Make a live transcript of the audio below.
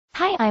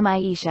Hi, I'm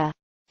Aisha.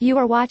 You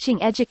are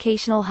watching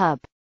Educational Hub.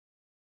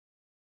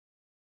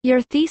 Your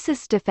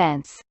thesis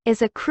defense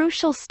is a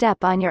crucial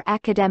step on your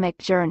academic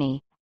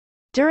journey.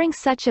 During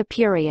such a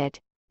period,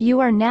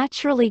 you are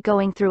naturally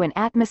going through an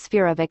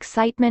atmosphere of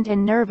excitement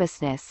and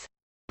nervousness,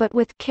 but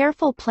with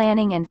careful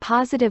planning and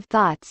positive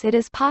thoughts it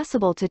is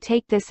possible to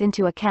take this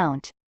into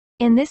account.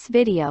 In this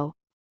video,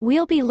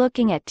 we'll be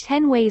looking at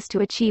 10 ways to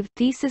achieve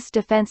thesis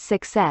defense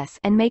success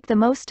and make the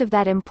most of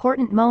that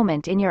important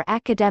moment in your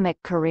academic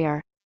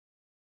career.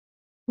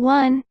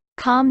 1.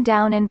 Calm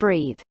down and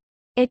breathe.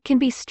 It can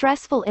be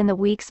stressful in the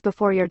weeks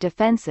before your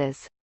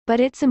defenses, but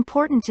it's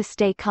important to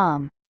stay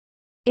calm.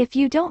 If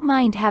you don't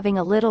mind having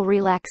a little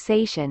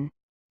relaxation,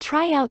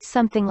 try out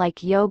something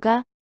like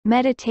yoga,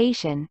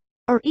 meditation,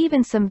 or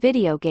even some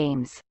video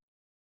games.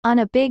 On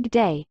a big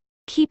day,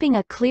 keeping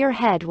a clear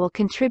head will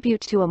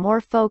contribute to a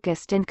more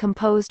focused and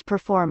composed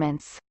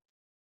performance.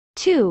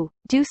 2.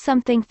 Do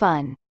something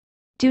fun.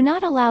 Do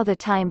not allow the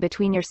time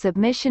between your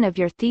submission of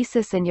your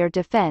thesis and your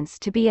defense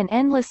to be an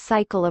endless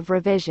cycle of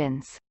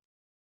revisions.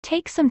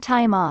 Take some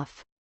time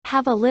off,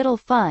 have a little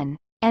fun,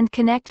 and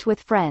connect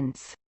with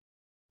friends.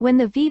 When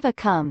the Viva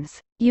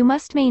comes, you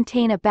must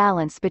maintain a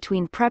balance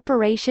between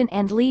preparation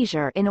and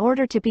leisure in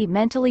order to be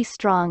mentally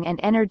strong and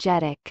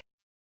energetic.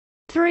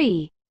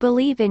 3.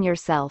 Believe in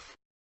yourself.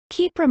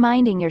 Keep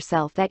reminding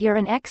yourself that you're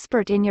an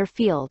expert in your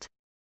field.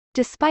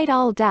 Despite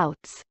all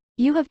doubts,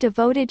 you have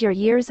devoted your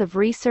years of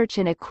research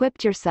and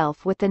equipped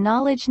yourself with the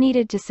knowledge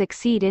needed to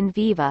succeed in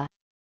Viva.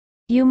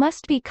 You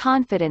must be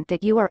confident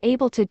that you are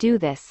able to do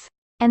this,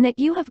 and that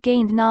you have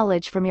gained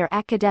knowledge from your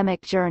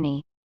academic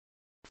journey.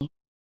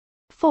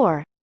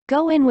 4.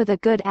 Go in with a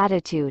good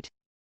attitude.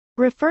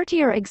 Refer to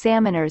your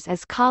examiners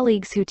as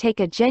colleagues who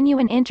take a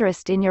genuine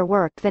interest in your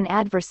work than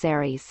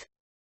adversaries.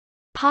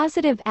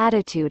 Positive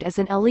attitude is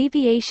an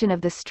alleviation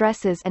of the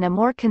stresses, and a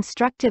more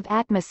constructive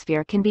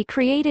atmosphere can be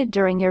created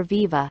during your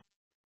Viva.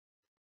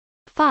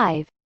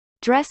 5.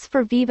 Dress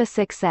for Viva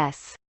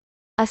Success.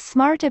 A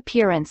smart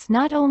appearance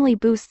not only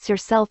boosts your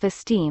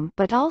self-esteem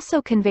but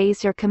also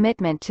conveys your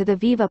commitment to the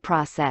Viva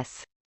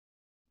process.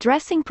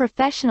 Dressing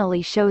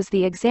professionally shows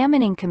the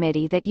examining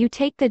committee that you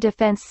take the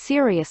defense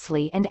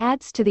seriously and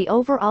adds to the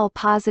overall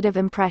positive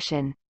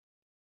impression.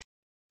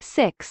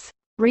 6.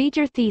 Read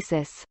your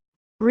thesis.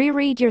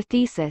 Reread your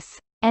thesis,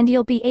 and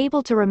you'll be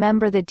able to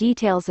remember the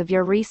details of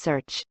your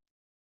research.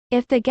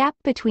 If the gap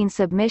between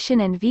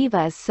submission and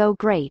Viva is so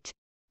great,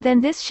 then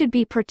this should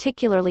be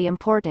particularly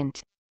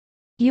important.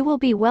 You will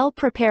be well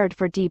prepared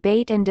for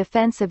debate and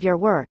defense of your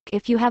work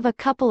if you have a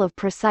couple of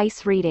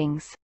precise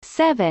readings.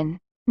 7.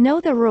 Know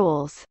the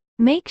rules.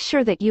 Make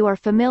sure that you are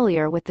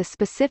familiar with the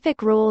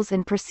specific rules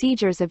and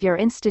procedures of your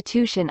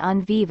institution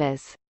on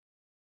Vivas.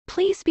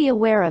 Please be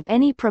aware of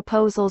any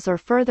proposals or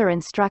further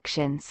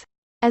instructions,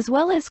 as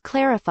well as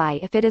clarify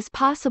if it is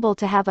possible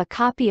to have a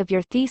copy of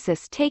your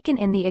thesis taken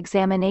in the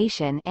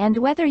examination and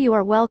whether you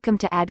are welcome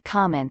to add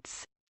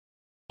comments.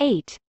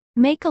 8.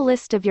 Make a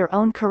list of your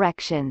own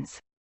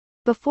corrections.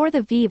 Before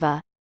the Viva,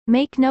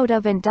 make note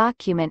of and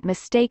document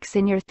mistakes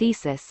in your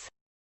thesis.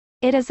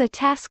 It is a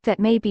task that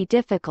may be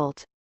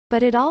difficult,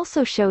 but it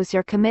also shows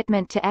your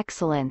commitment to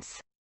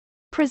excellence.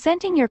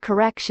 Presenting your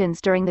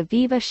corrections during the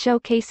Viva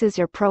showcases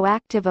your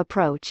proactive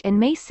approach and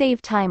may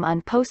save time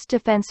on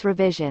post-defense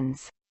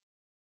revisions.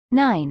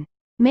 9.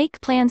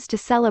 Make plans to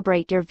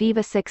celebrate your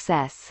Viva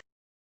success.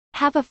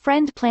 Have a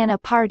friend plan a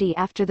party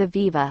after the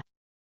Viva.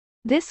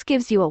 This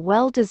gives you a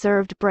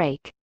well-deserved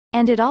break,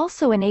 and it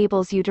also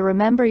enables you to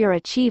remember your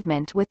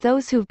achievement with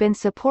those who've been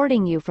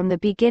supporting you from the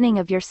beginning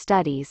of your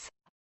studies.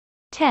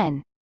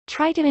 10.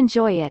 Try to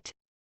enjoy it.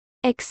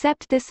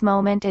 Accept this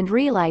moment and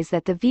realize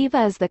that the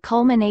Viva is the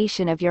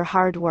culmination of your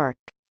hard work.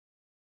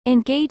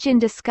 Engage in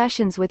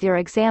discussions with your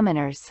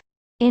examiners.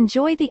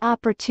 Enjoy the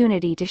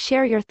opportunity to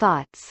share your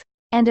thoughts,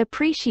 and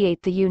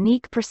appreciate the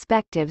unique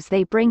perspectives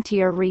they bring to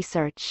your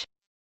research.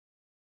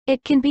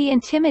 It can be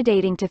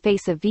intimidating to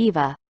face a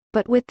Viva,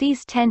 but with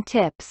these 10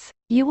 tips,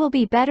 you will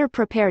be better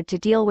prepared to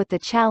deal with the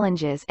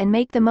challenges and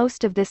make the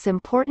most of this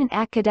important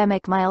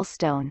academic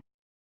milestone.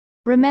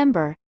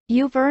 Remember,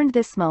 you've earned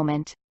this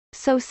moment,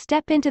 so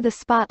step into the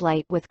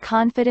spotlight with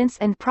confidence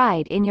and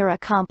pride in your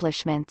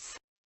accomplishments.